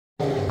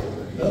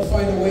they'll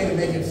find a way to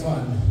make it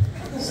fun.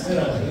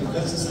 Still,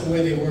 that's just the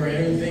way they were.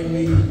 Anything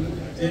we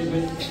did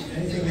with,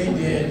 anything they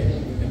did,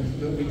 and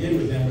what we did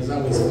with them was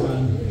always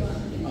fun.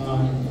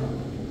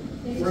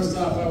 First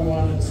off, I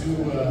wanted to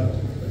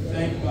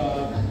thank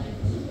Bob.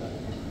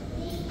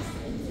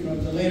 You know,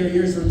 the later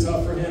years were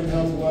tough for him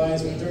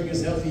health-wise, but during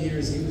his healthy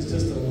years, he was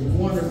just a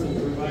wonderful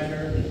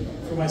provider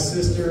for my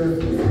sister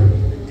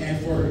and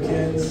for her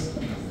kids.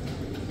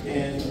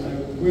 And I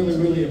really,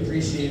 really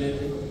appreciate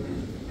it.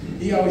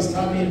 He always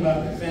taught me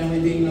about family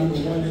being number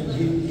one, and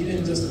he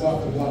didn't just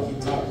walk the walk, he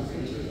talked.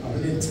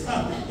 He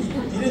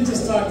didn't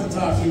just talk the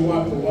talk, he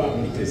walked the walk,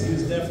 because he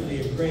was definitely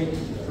a great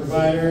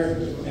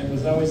provider and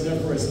was always there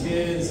for his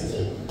kids.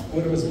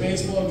 Whether it was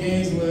baseball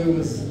games, whether it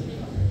was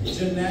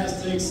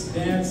gymnastics,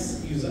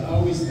 dance, he was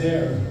always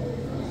there.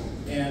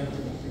 And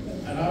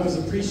I always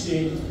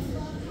appreciate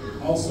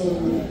also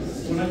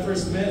when I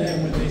first met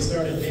him, when they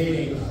started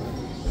dating,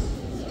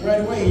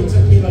 right away he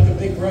took me like a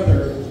big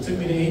brother. He took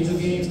me to Angel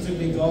games, took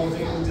me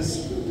golfing,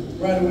 just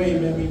right away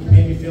made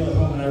me feel at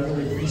home, and I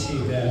really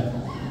appreciate that.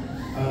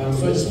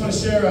 So I just want to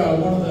share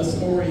one of the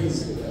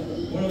stories,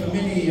 one of the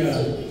many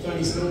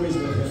funny stories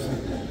with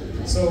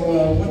him. So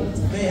when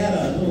they had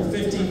a little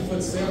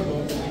 15-foot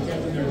sailboat that they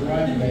kept in their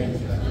driveway,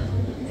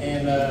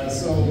 and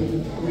so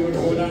we would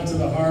go down to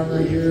the harbor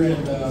here,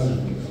 and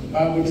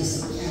Bob would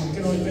just, you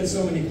can only fit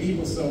so many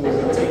people, so we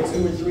would take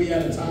 2 or 3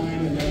 at a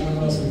time, and then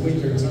one else would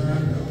wait their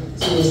turn.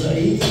 So it was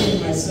Edie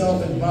and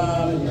myself and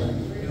Bob, and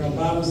you know,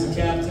 Bob was the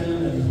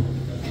captain, and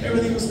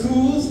everything was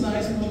cool, it was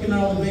nice, and looking at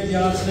all the big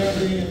yachts and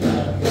everything, and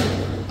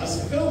I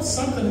felt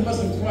something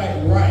wasn't quite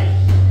right.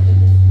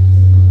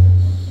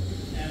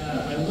 And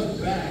I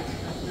looked back,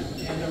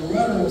 and the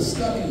rudder was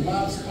stuck in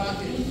Bob's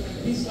pocket.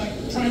 He's like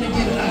trying to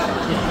get it out.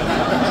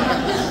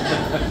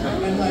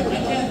 And like, I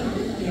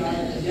can't, you know,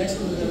 the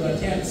expletive, I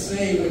can't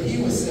say what he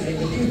was saying,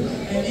 but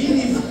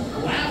Edie's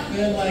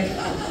laughing like,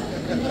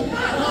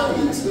 I love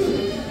you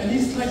too. And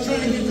he's like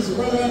trying to get this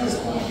rudder out of his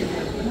pocket.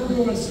 And we're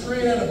going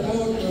straight out of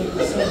boat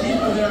with some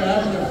people there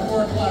having their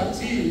 4 o'clock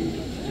tea.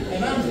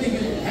 And I'm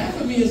thinking, half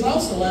of me is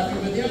also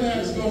laughing, but the other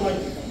half is going like,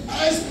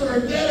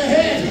 iceberg dead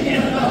ahead, you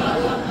know?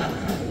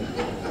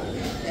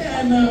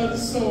 And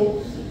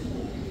so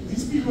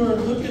these people are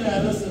looking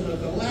at us, and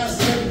at the last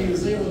second he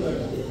was able to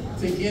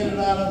get it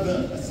out of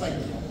the, it's like,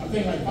 I'm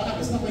thinking like, Bob,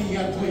 it's not like you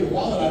got to pull your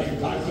wallet out of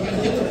your pocket, you got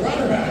to get the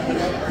rudder out, you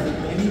know?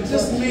 And he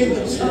just made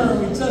the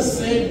turn, we just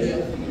saved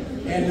it.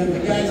 And then the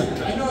guys,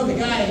 I know the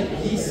guy,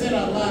 he said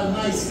out loud,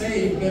 nice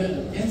save, but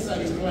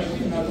inside he's going,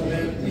 you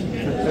knucklehead.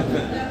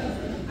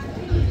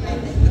 I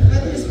think the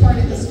funniest part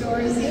of the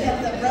story is he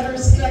had the rudder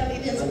stuck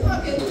in his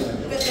pocket,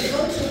 but the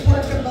boats were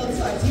parked on both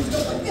sides. He's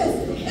going like this,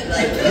 and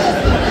like this,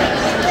 and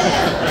that.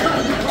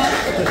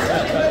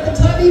 And by the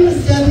time he was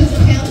done, his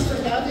pants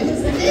were down to his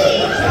knees.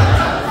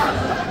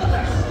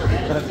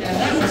 And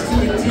that was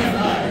too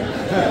TMI.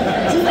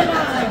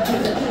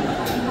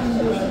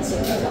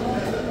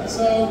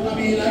 So, I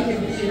mean, I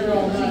could be here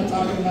all night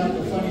talking about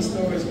the funny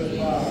stories with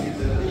Bob.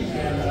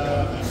 And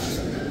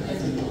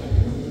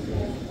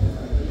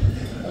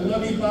I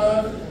love you,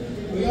 Bob.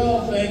 We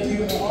all thank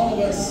you, all of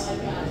us.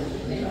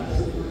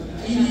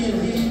 Edie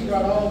and he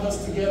brought all of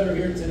us together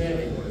here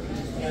today.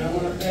 And I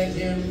want to thank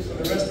him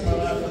for the rest of my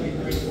life. I'll be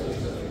grateful.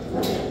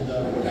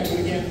 And thank you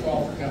again,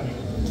 Paul, for coming.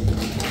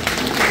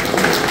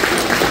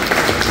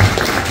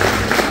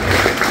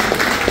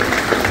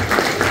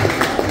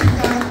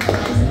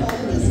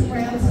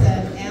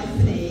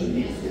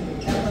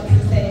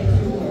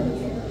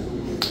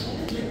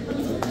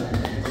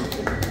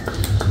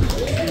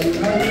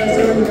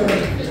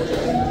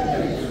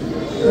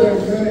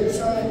 Good.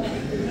 So,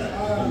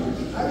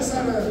 I just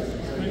have a,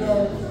 you know,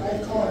 I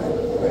call it a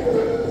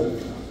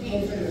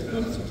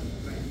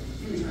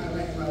huge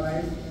highlight in my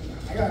life.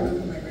 I got to live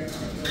with my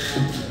grandfather.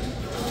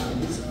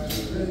 So it's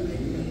really big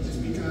to me just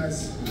because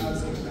I was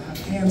able to have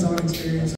hands-on